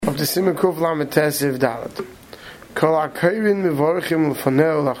the Siman Kuf Lamed Tesiv Dalet. Kol HaKorin Mevorchim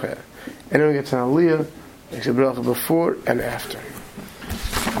L'fanei L'acheh. Anyone gets an aliyah, makes a bracha before and after.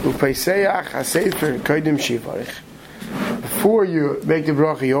 Upeiseach HaSefer Kodim Shivarich. Before you make the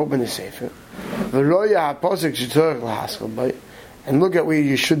bracha, you open the Sefer. V'roya HaPosek Shetorach L'Haskell Bay. And look at where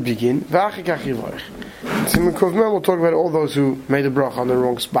you should begin. V'achikach Yivarich. Siman Kuf Mem will talk about all those who made the bracha on the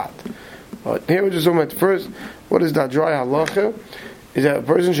wrong spot. But here we're just talking about first, what is that dry halacha? Is that a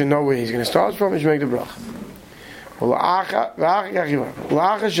person should know where he's going to start from, he should make the bracha.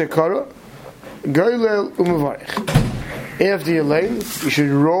 After you lay, you should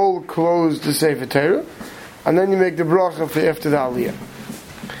roll close the Sefer Torah, and then you make the bracha for after the aliyah.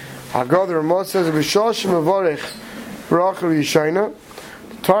 Haggadah Ramah says, "B'shosh mevarich bracha rishayna."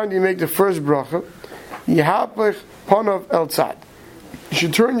 The time you make the first bracha, yihapich panav el tzad. You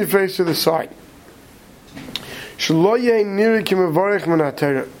should turn your face to the side. Shlo yeh niri ki mevarich min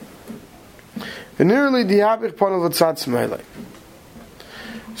haTorah. V'nirli dihapich panav el tzad smeilei.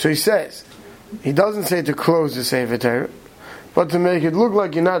 So he says, he doesn't say to close the Sefer Torah, but to make it look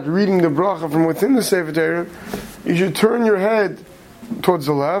like you're not reading the bracha from within the Sefer Torah, you should turn your head towards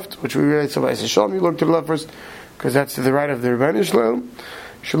the left, which we read so by Shalom. You look to the left first, because that's to the right of the Rebbeinu Shalom. You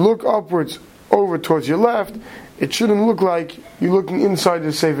should look upwards, over towards your left. It shouldn't look like you're looking inside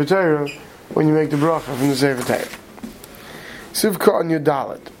the Sefer Torah when you make the bracha from the Sefer Torah. Sivka on your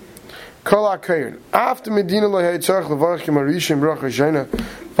dalet. Kol HaKorin. After Medina Lohei Tzarech Levarchim Arishim Bracha Shena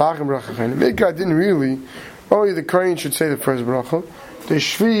V'achim Bracha Shena. Mikra didn't really. Only the Kohen should say the first bracha. The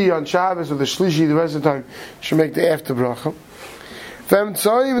Shvi on Shabbos or the Shlishi the rest of the time should make the after bracha.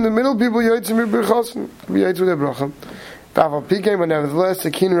 V'emtzaim in the middle people yotzim b'brachasim. Be yotz with their bracha. V'aval Pikein, but nevertheless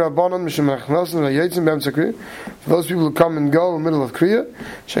the Kin Rabbanon Mishum Mechnasim v'yotzim b'emtza Kriya. For those people who come and go in the middle of Kriya,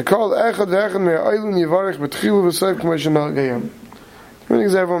 shekol echad v'echad me'aylun yivarech b'tchilu v'seif k'may shenal gayam. Meaning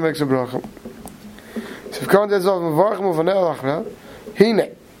everyone makes a bracha. So if Khan says of Mevarchim u'fanei l'achra,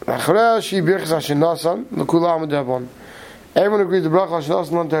 hine. Everyone agrees the bracha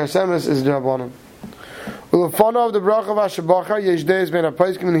Hashnasan on Teresemes is D'Rabbanan. Ulefana of the bracha Vashabacha yesh days ben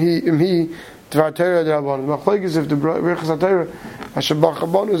apaiskim he Dvar Torah D'Rabbanan. Machlek is if the bracha Torah Vashabacha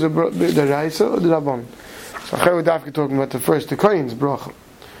bon is the Raisa or the D'Rabbanan. So here we're talking about the first, the Kohen's bracha,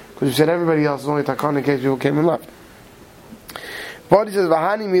 because we said everybody else is only Takon in case people came and left. But he says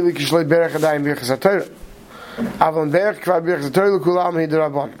Vahani mili kishlei berach adayim bracha Torah. Avon berach kvar bracha Torah l'kulam he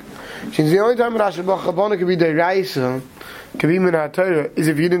D'Rabbanan. Since the only time when Hashabach Chabana could be the Raisa, could be Min HaTorah, is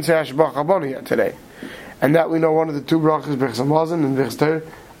if you didn't say Hashabach Chabana yet today. And that we know one of the two brachas, Birchas Hamazon and Birchas Torah,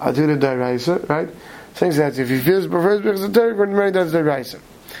 are two the Raisa, right? Saying that if you prefers Birchas Torah, according to Mary, that's the Raisa.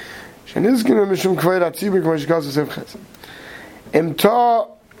 Shenizkin Mishum Kvei Ratzibik, when she calls the Sivchez. Imta,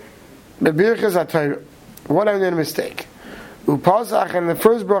 the Birchas HaTorah. What I made a mistake. Upasach, and the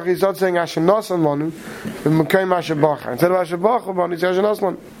first bracha, he starts saying Hashanas Lanu, with Mekayim Hashabacha. Instead of Hashabach, he says Hashanas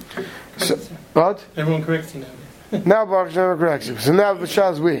Lanu. So, what? Everyone corrects you now. Now Baruch Hashem corrects you. So now the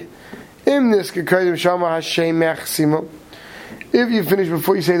Shah is weird. Im niska kodim shama Hashem mechsimo. If you finish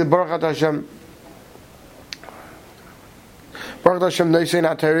before you say the Baruch Hashem, Baruch Hashem Neisei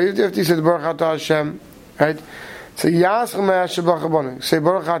Natari. If you say the Baruch Hashem, right? So Yaschem Hashabach Habanu. Say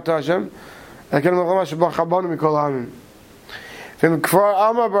Baruch Hashem. I can know Hashabach Habanu mikol Amin. From Kfar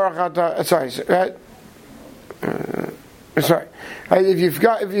Alma Baruch Hashem. Sorry, right? Sorry. If you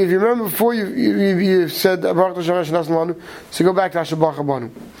forgot, if you remember before you said Baruch Hashem Hashanas Lanu, so go back to Hashabach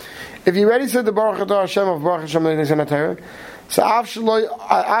Habanu. If you already said the Baruch Hashem of Baruch Hashem Neisen HaTorah, so Af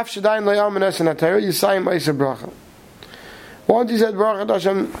Shadayin Loyam Neisen HaTorah, you say Ma'aser Bracha. Once you said Baruch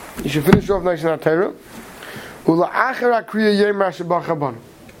Hashem, you should finish off Neisen HaTorah. Ula Achara Kriya Yem Hashabach Habanu.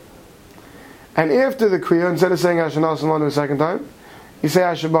 And after the Kriya, instead of saying Hashanas Lanu the second time, you say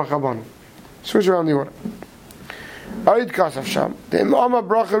Hashabach Habanu. Switch around the order. Arid Kasaf Sham. The Imam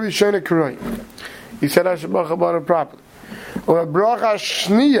Bracha Rishona Kuroi. He said Hashabach Habanu properly. Or Bracha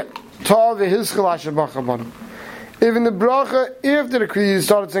Shniya Tav V'Hischel Hashabach Habanu. Even the Bracha after the Kriya, you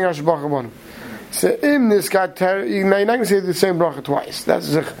started saying Hashabach Habanu. So Im Niskar Terem. You're not going to say the same Bracha twice. That's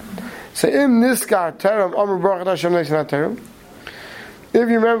Zikr. So Im Niskar Terem Amar Bracha Hashem Neisen HaTorah. If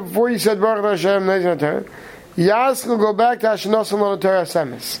you remember before you said Baruch Hashem Neisen HaTorah, Yaschel go back to Hashanas Lanu Torah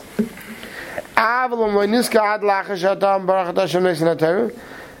Semes. Avalon when Niska ad lachash adam Baruch Hashem Neisen HaTorah,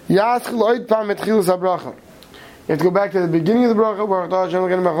 Yaschel oid pam et chilus habracha. You have to go back to the beginning of the bracha. Baruch Hashem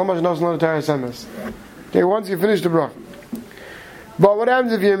again Mechom Hashanas Lanu Torah Semes. Okay, once you finish the bracha. But what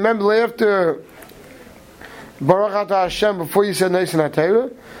happens if you remember after Baruch Hashem before you said Neisen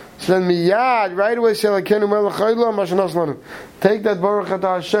HaTorah? So then miyad right away say Lekenu Melech Haolam Hashanas Lanu. Take that Baruch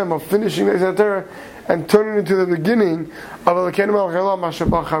Hashem of finishing Neisen HaTorah and turn it into the beginning of Elokeinu Melech Haolam Asher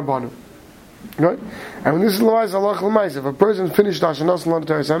Bachar Banu. Right? And when this is L'mais Allah L'mais, if a person finished Hashanah Salon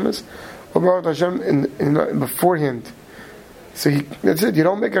Teres Emes, or Baruch Hashem in beforehand, so that's it. You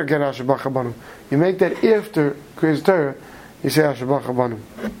don't make again Asher Bachar Banu. You make that after Kriyas Torah. You say Asher Bachar Banu.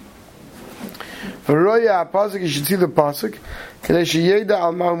 For Roya Pasuk, you should see the Pasuk. Kadei Sheyeda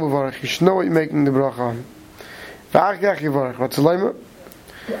Al Ma'u Mevarach. You should know what you're making the bracha on. V'achkach Yivarach. What's the lema?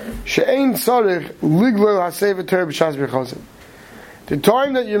 She'ein tzarich liglol hasefer Torah b'shas b'chazim. The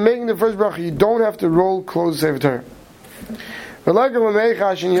time that you're making the first bracha, you don't have to roll close the Sefer Torah.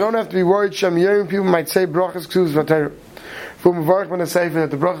 And you don't have to be worried. Shem Yerim, people might say brachas ksuvas v'Torah. For Mevarach when it's Sefer, that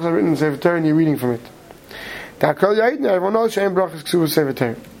the brachas are written in the Sefer Torah and you're reading from it. Everyone knows She'ein brachas ksuvas Sefer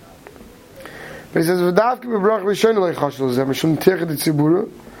Torah. But he says, "V'davke b'bracha rishon leichashul zeh mishum tichet tzibura."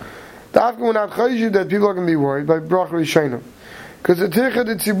 Davke will not chayyish you that people are going to be worried by bracha rishon. Because the tichet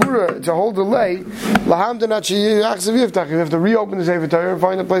tzibura, it's a whole delay. Lahamdan achi yachzav yiftach. You have to reopen the Sefer Torah and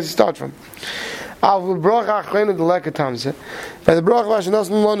find a place to start from. Av bracha achreinu the leket tamzeh. By the bracha v'ashenas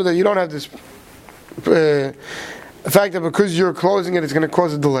l'monu that you don't have this fact that because you're closing it, it's going to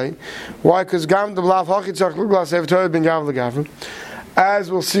cause a delay. Why? Because gam the blav hachitzach luglas Sefer Torah ben gav legavim.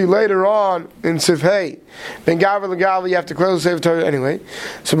 As we'll see later on in Sifhei, ben gaver legaver, you have to close the Sefer Torah anyway.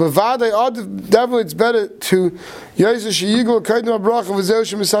 So b'vadei, definitely it's better to Yosef sheyigol kaidem habracha v'zeu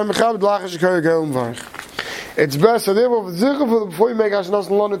shemisam mechabed lachas shekari ge'um varich. It's best. So therefore, before you make Hashanah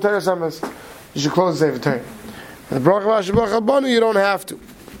Salon Teres Emes, you should close the Sefer Torah. The bracha v'asher banu, you don't have to.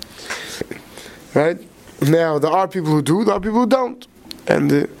 Right now, there are people who do, there are people who don't, and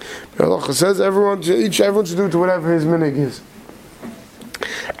the halacha says everyone should do to whatever his minhag is.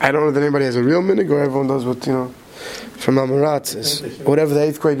 I don't know that anybody has a real minhag, or everyone does what, from Amaratz is. Whatever the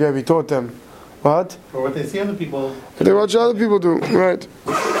 8th grade Rebbe taught them. What? Or what they see other people. But they watch other people do, right.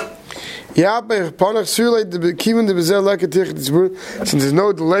 Since there's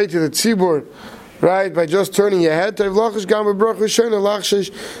no delay to the tzibur, right, by just turning your head, it's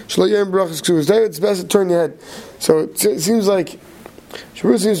best to turn your head. So it seems like,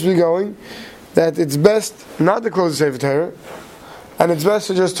 Shabbos seems to be going, that it's best not to close the Sefer Torah, and it's best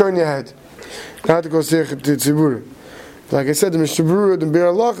to just turn your head, not to go to tzibur. Like I said, the Mishnah Berurah, the Bir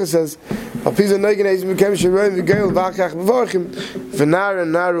Halacha says, and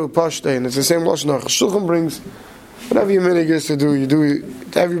it's the same Lashon Hara. Shulchan brings, whatever your minhag is to do, you do it,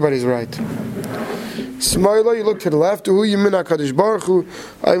 everybody's right. Smayla, you look to the left, who you min HaKadosh Baruch Hu,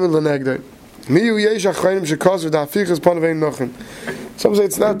 aymin l'negdei. Some say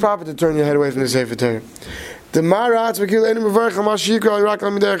it's not proper to turn your head away from the Sefer Torah. The Maratz v'kil enim mevarich al mashiyikra al yirak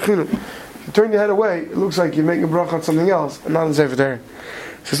al midei achinu. You turn your head away, it looks like you're making a bracha on something else, and not on Sefer Torah.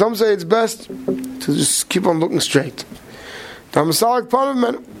 So some say it's best to just keep on looking straight. Yeah,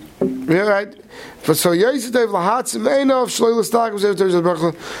 right. So some say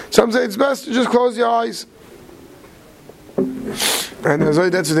it's best to just close your eyes. And that's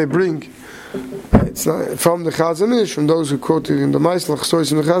what they bring. It's not from the Chazon Ish, from those who quoted in the Meislach stories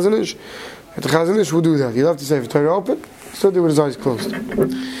from the Chazon Ish. The Chazon Ish will do that. He'll have to say if Torah open, still do with his eyes closed.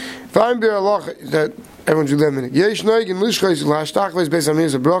 Fine Bir Allah that everyone should learn it. Yesh noig in lishchos la'ashtachleis beis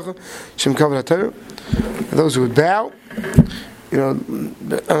hamiyos abracha shem kavod haTorah. Those who would bow,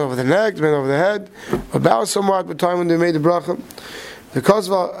 over the neck, bend over the head, or bow somewhat at the time when they made the bracha. The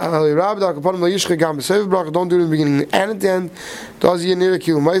Kozva Rabbi upon the Yishche Gam B'Sefer bracha, don't do it in the beginning and at the end. Does he near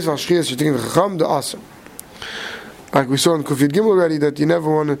kill ma'is v'ashchias sheting v'chacham the asa. Like we saw in Kufiyat Gimel already, that you never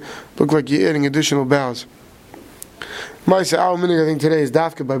want to look like you're adding additional bows. Ma'aseh our minhag I think today is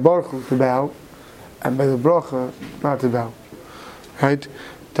dafka by Baruch Hu to bow, and by the bracha not to bow. Right?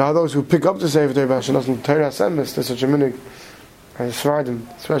 There are those who pick up the Sefer Torah Hashanah and Torah Semes. There's such a minhag. And Sfardim,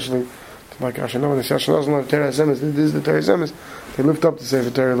 especially like Hashanah, the Hashanah and Torah Semes. This is the Torah Semes. They lift up the Sefer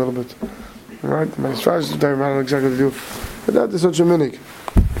Torah a little bit. Right? My Sfardim, I don't know exactly what to do, but that is such a minhag.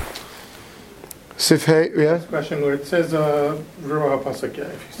 Sifhei, yeah? Question where it says Ruach HaPasuk. If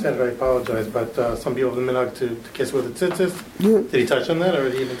you said it, I apologize, but some people have the minhag to kiss with the tzitzis. Yeah. Did he touch on that, or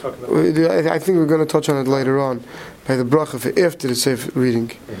did he even talk about it? I think we're going to touch on it later on by the bracha for after the Sefer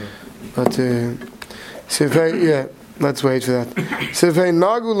reading. But Sifhei, yeah, let's wait for that. Sifhei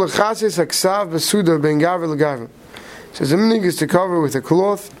nagu l'chasis haksav b'suda ben gaver l'gaver. So the minhag is to cover with a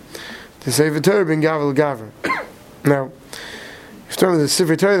cloth the Sefer Torah ben gaver l'gaver. Now, if you remember the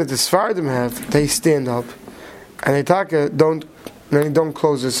Sefer Torah that the Sfardim have, they stand up and they don't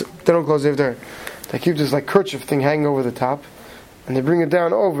close this. They don't close the Sefer Torah. They keep this like kerchief thing hanging over the top, and they bring it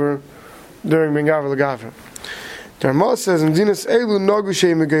down over during Ben Gaver L'Gaver. The Ramah says in Dinas Elu Nagu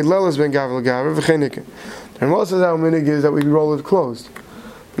Shei Megay Lelas Ben Gaver L'Gaver V'Cheinike. The Ramah says our minhag is that we roll it closed.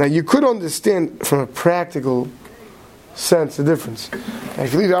 Now you could understand from a practical sense the difference. Now,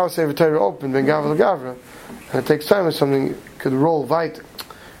 if you leave our Sefer Torah open, then Gavra Gavra, and it takes time or something, it could roll weiter.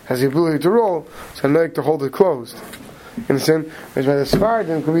 Has the ability to roll, so I like to hold it closed. You understand? Whereas by the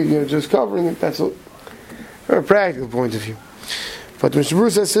Sephardim, it could be just covering it. That's a very practical point of view. But when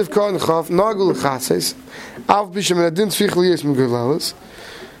Shabbos says Sivka and Chav, Nagul Chases, Av Bisham and Adin Tzvich Liyes Megulalas.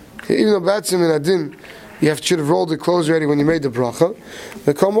 Even though Batsim and Adin, you should have rolled it closed already when you made the bracha.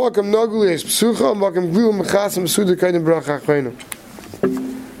 The Kam Wakam Nagul Liyes Psucha, Wakam Glil Mechasim Suda Kaidin Bracha Achreinu.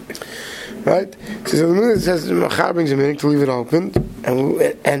 Right? So the minute it says Machar brings a minute to leave it open,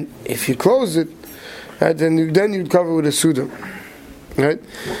 and if you close it, right, then you'd cover with a Suda. Right?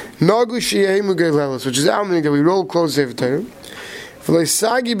 Nagu Shiyeh Mugelelas, which is our meaning that we roll close Sefer Torah. It's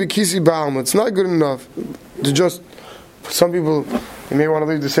not good enough to just, some people, you may want to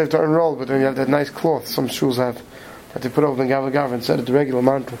leave the Sefer Torah unrolled, but then you have that nice cloth some shuls have that they put over the Gavra Gavra instead of the regular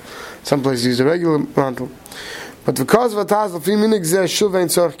mantle. Some places use the regular mantle. But because of Ataz, the minig zeh shuv ein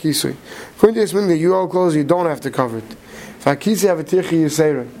tzorch kisui. According to this meaning that you all close, you don't have to cover it. If I kisi have a tirchi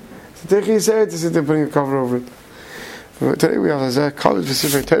yisera, it's a tirchi yisera to sit there putting a cover over it. Today we have a college for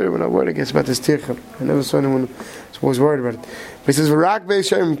Sefer Torah when I worried against about this tircha. I never saw anyone who was worried about it. But he says, "V'rak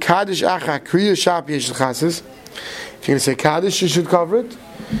beishem kaddish acha kriya shap yesh l'chasis." If you're going to say kaddish, you should cover it,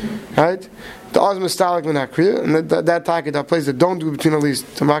 right? The azm is stalik min hakriya, and that target, that place that don't do it between at least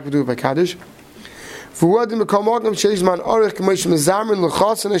to make do it by kaddish. V'uadim b'kamogam sheish man orich k'mosh mezamin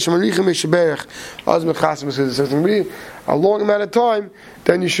l'chasan esh marichim esheberich azm chasim. So it's going to be a long amount of time,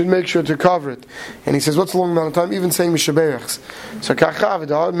 then you should make sure to cover it. And he says, what's a long amount of time? Even saying mishaberichs. So kachav,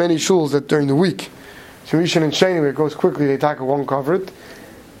 there are many shuls that during the week, so Rishon and Sheni, where it goes quickly, they won't cover it.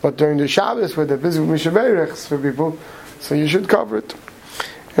 But during the Shabbos, where they're busy with mishaberichs for people, so you should cover it.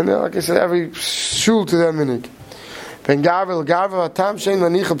 And like I said, every shul to their minig. Ben gavel atam shein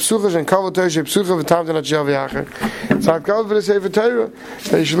lanicha psuchas and kavod Torah psucha v'tam tenat shel v'yacher. So I've covered for the Sefer Torah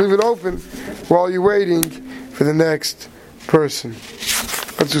that you should leave it open while you're waiting for the next person.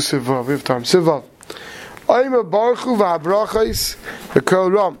 Let's do Sivav. We have time. Sivav. Oima Baruchu v'habrachos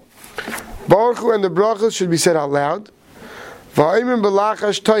v'kol ram. Baruchu and the brachos should be said out loud. V'oimim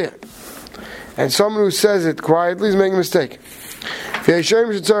b'lachash toya. And someone who says it quietly is making a mistake.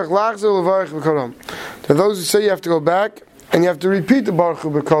 V'yeshem shetzarech lachzer l'varech v'kol ram. To those who say you have to go back and you have to repeat the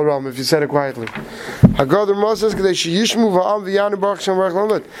Baruchu b'kol ram if you said it quietly. Hagadol Moses kadei sheyishmu v'am v'yanu baruch shem v'arech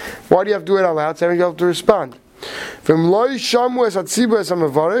l'amud. Why do you have to do it out loud? So you have to respond. From loy shamu es hatzibur es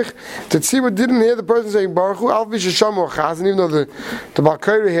hamavarich, the tzibur didn't hear the person saying Baruchu, al v'sheshamu achazan, even though the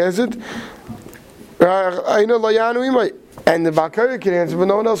Balkaira hears it. And the Balkaira can answer, but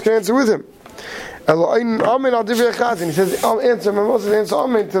no one else can answer with him. He says, I'll answer, my Moses answer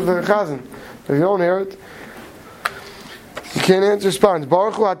Amen to the chazan. If you don't hear it, you can't answer, respond.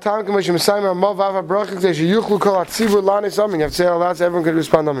 Baruchu hatam k'moshe Messiah amav ava bracha k'dei sheyuchlu kol hatzibur lanes Amen. You have to say it out loud so everyone can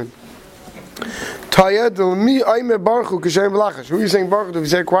respond Amen. Who are you saying Baruch to if you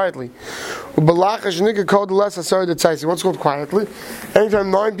say it quietly? What's called quietly?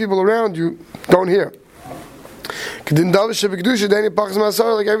 Anytime 9 people around you don't hear. Like every Dav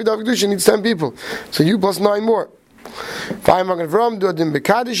Kedusha needs 10 people. So you plus 9 more. If I'm not going to do it,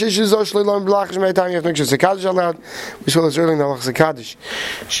 Kaddish is just you have to make sure it's a Kaddish aloud. We saw this earlier in the Halachas Kaddish.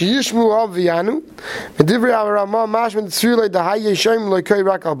 Sheyishmu av v'yanu, v'divrei Avraham mashman tzvil le'dahai yeshem lo'kei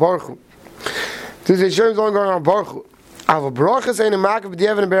rak al Baruchu. This is only going on Baruchu. Ava brachas ain't a makav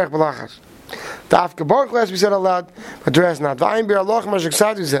b'diavad and berach b'lachas. The Afka Baruchu has to be said aloud, but the rest not. V'ayim bir Allah mashak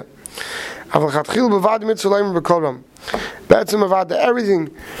sadu zeh. Ava chatchil b'vad mitzvah b'kol ram. That's him about that everything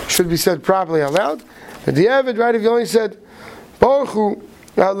should be said properly aloud. But the Evid, right, if you only said Baruchu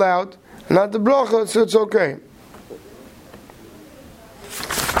out loud, and not the bracha, so it's okay.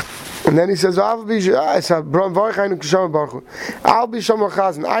 And then he says, I'll be Shama Chazan,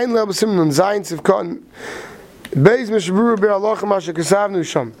 Ein Lel B'Simon, Zayin Sivkon, Beis Meshabura Bir Allah Masha Kesavnu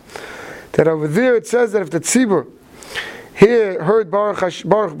Sham. That over there it says that if the tzibur here heard Baruch,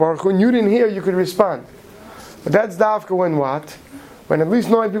 and you didn't hear, you could respond. But that's dafka when what? When at least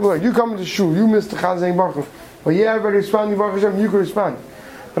 9 people heard. You come to shul, you missed the Chazan saying Baruch. Well, yeah, everybody responding Baruch Hashem, you could respond.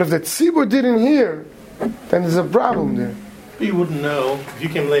 But if the tzibur didn't hear, then there's a problem there. You wouldn't know. If you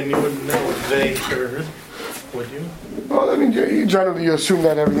came late, you wouldn't know what they heard, would you? Well, I mean, you generally assume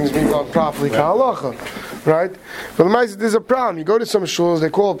that everything's being done properly, ka'alacha, right? But there's a problem. You go to some shuls,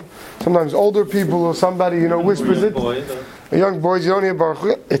 they call sometimes older people or somebody, whispers it. Young boys, you don't hear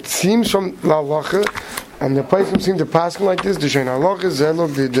Baruch. It seems from halacha, and the place seem to pass like this, the shein halacha,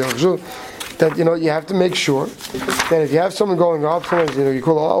 zelok, the derechzul, that you have to make sure that if you have someone going up, sometimes you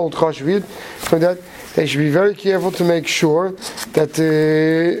call an old chashavit, like that. they should be very careful to make sure that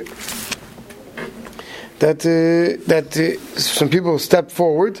some people step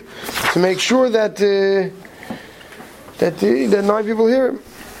forward to make sure that 9 people hear him.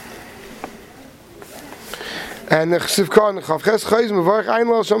 And that's regarding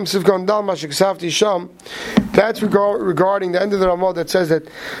the end of the Ramah that says that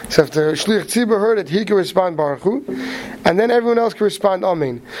so if the Shlich Tzibur heard it, he can respond Baruch Hu, and then everyone else can respond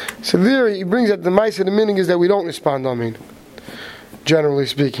Amen. So there he brings that the mice of the meaning is that we don't respond Amen, generally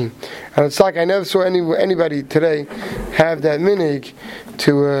speaking. And it's like I never saw anybody today have that minig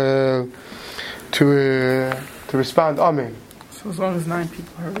to respond Amen. So as long as 9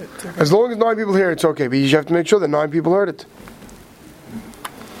 people heard it. As long as 9 people hear it, it's okay. But you have to make sure that 9 people heard it.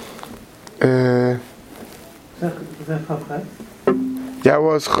 That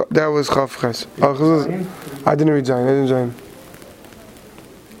was Chavches. I didn't read Zayin.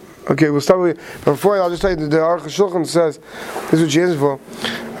 Okay, we'll start with. But before I'll just tell you the Aruch HaShulchan says this is what she is for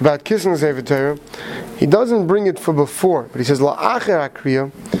about kissing the Sefer Torah. He doesn't bring it for before, but he says la'acher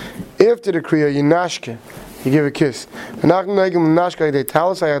hakriya, after the kriya yinashke. You give a kiss. How many is Aydei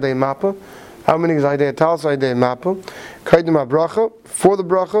Talis Aydei Mappa? Kaidim HaBracha, for the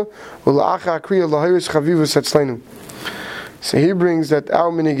Bracha, Ula'acha Akriya Lahiris Chavivus Etzleinu. So he brings that our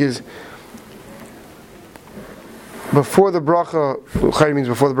minig is before the Bracha, Chayim means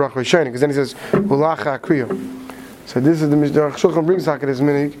before the Bracha Rishayim, because then he says, Ula'acha Akriya. So this is the Aruch HaShulchan brings Hakat as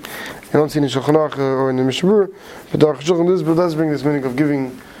minig. You don't see in the Shulchan Aruch or in the Mishnah Berurah, but the Aruch HaShulchan does bring this minig of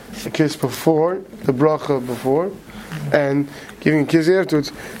giving a kiss before, the bracha before, and giving a kiss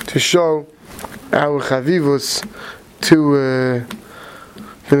afterwards to show our chavivus to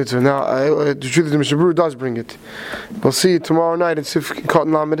the mitzvah. Now, the truth is the Mishnah Berurah does bring it. We'll see tomorrow night at Sif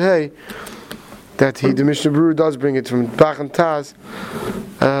Cotton Lamed Hay that the Mishnah Berurah does bring it from Bach and Taz.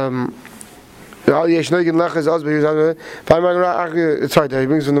 Sorry, he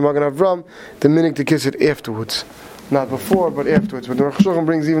brings from the Magen Avram the minig to kiss it afterwards. Not before, but afterwards. But the Aruch HaShulchan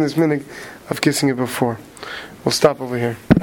brings even this minig of kissing it before. We'll stop over here.